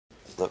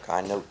Look,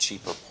 I know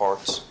cheaper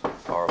parts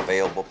are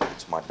available, but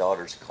it's my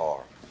daughter's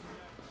car.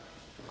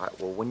 All right,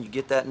 well, when you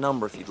get that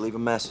number, if you'd leave a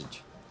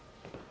message.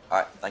 All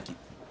right, thank you.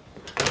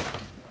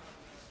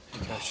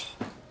 Hey, Coach.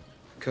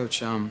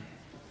 Coach,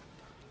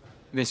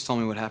 Vince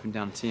told me what happened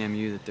down at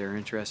TMU, that they're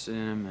interested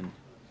in him, and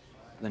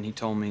then he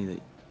told me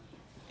that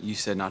you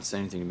said not to say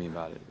anything to me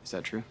about it. Is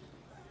that true?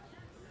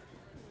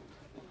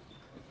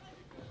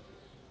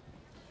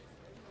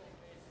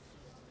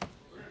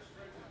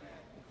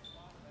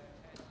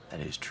 That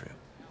is true.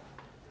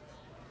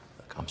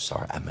 Look, I'm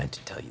sorry. I meant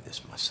to tell you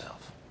this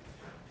myself.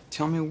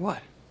 Tell me what?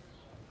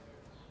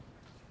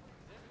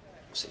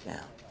 Sit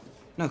down.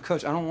 No,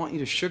 Coach, I don't want you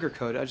to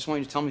sugarcoat it. I just want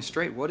you to tell me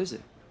straight. What is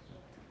it?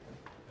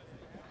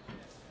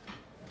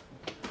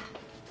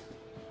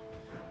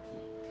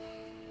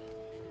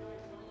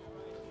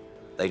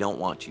 They don't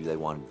want you. They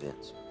wanted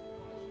Vince.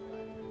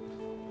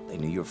 They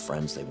knew you were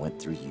friends. They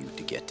went through you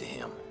to get to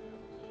him.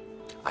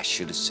 I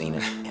should have seen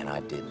it, and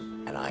I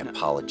didn't. And I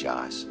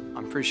apologize.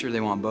 I'm pretty sure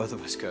they want both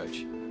of us,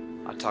 Coach.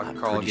 I talked to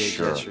Carl Gage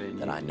yesterday.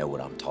 That I know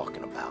what I'm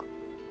talking about.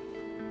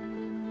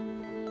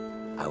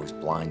 I was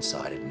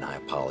blindsided, and I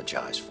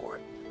apologize for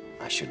it.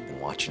 I should have been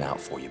watching out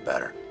for you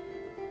better.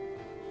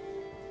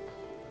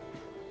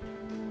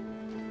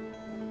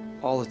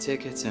 All the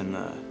tickets and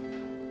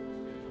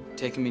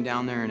taking me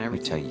down there and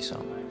everything. Let me tell you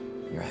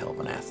something. You're a hell of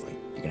an athlete.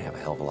 You're gonna have a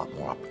hell of a lot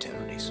more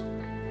opportunities.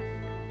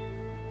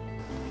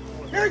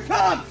 Here he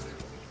comes!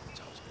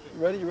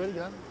 You ready? You ready,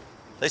 guys?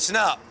 Listen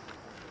up.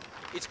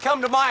 It's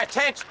come to my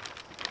attention.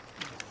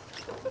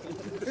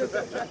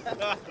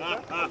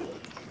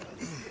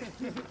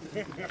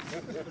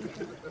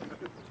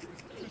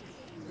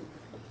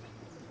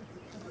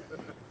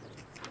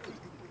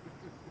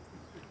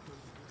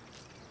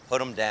 Put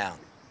them down.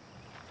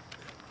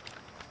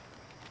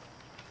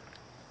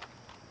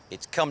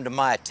 It's come to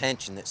my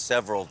attention that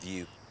several of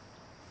you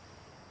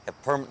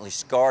have permanently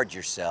scarred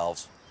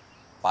yourselves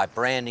by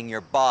branding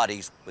your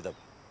bodies with a,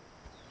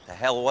 the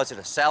hell was it,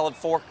 a salad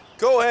fork?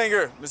 Coat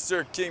hanger,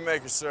 Mr.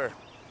 Kingmaker, sir.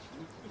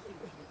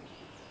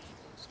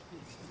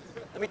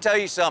 Let me tell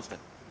you something.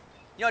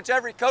 You know, it's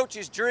every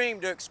coach's dream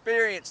to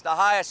experience the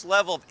highest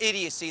level of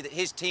idiocy that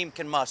his team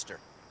can muster.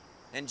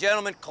 And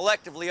gentlemen,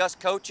 collectively, us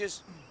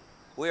coaches,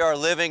 we are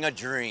living a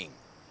dream.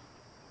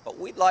 But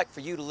we'd like for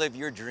you to live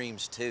your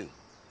dreams too.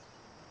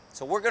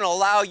 So we're gonna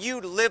allow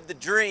you to live the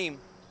dream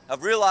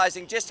of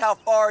realizing just how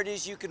far it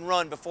is you can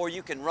run before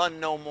you can run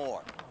no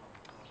more.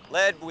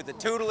 Led with the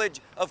tutelage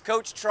of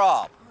Coach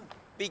Traub.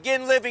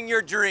 Begin living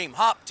your dream.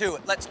 Hop to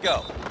it. Let's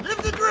go.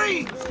 Live the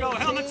dream! Let's go,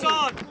 helmets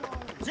on!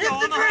 Live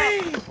the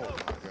dream!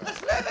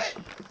 Let's live it!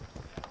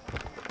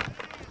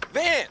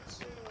 Vince!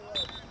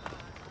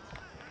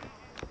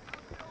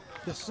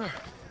 Yes, sir.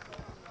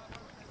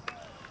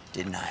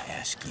 Didn't I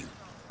ask you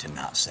to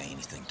not say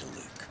anything to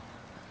Luke?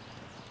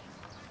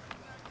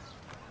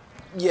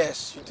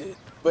 Yes, you did.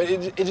 But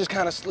it just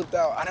kind of slipped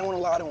out. I didn't want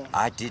to lie to him.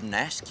 I didn't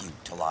ask you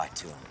to lie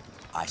to him.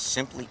 I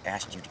simply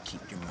asked you to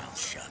keep your mouth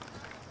shut.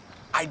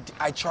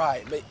 I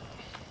tried, but...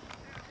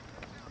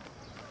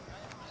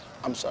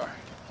 I'm sorry.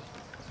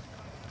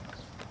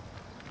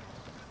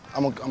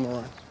 I'm gonna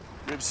run.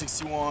 Rib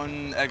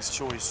 61, X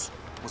choice.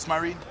 What's my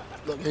read?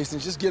 Look,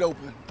 Hastings, just get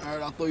open. All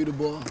right, I'll throw you the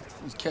ball.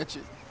 Just catch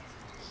it.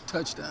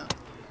 Touchdown.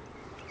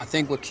 I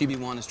think what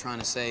QB1 is trying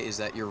to say is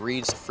that your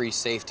read's free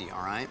safety,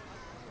 all right?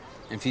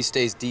 And if he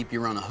stays deep, you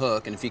run a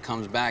hook, and if he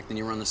comes back, then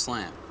you run the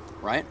slant,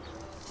 right?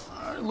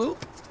 All right, Luke,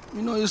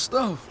 you know your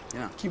stuff.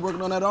 Yeah. Keep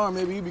working on that arm.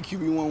 Maybe you'll be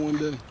QB1 one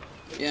day.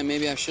 Yeah,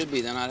 maybe I should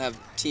be. Then I'd have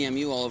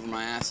TMU all over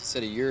my ass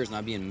instead of yours, and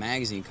I'd be in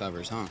magazine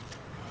covers, huh?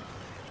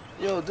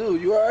 Yo,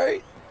 dude, you all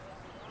right?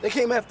 They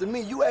came after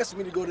me. You asked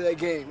me to go to that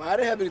game. I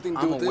didn't have anything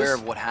to do with this. I'm aware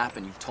of what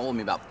happened. You've told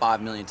me about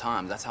 5 million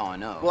times. That's how I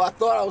know. Well, I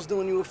thought I was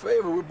doing you a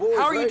favor. We're boys,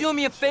 How are right? you doing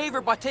me a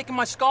favor by taking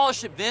my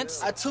scholarship,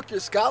 Vince? I took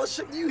your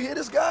scholarship? Do you hear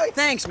this guy?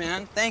 Thanks,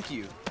 man. Thank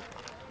you.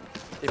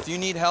 If you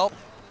need help,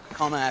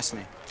 come ask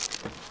me.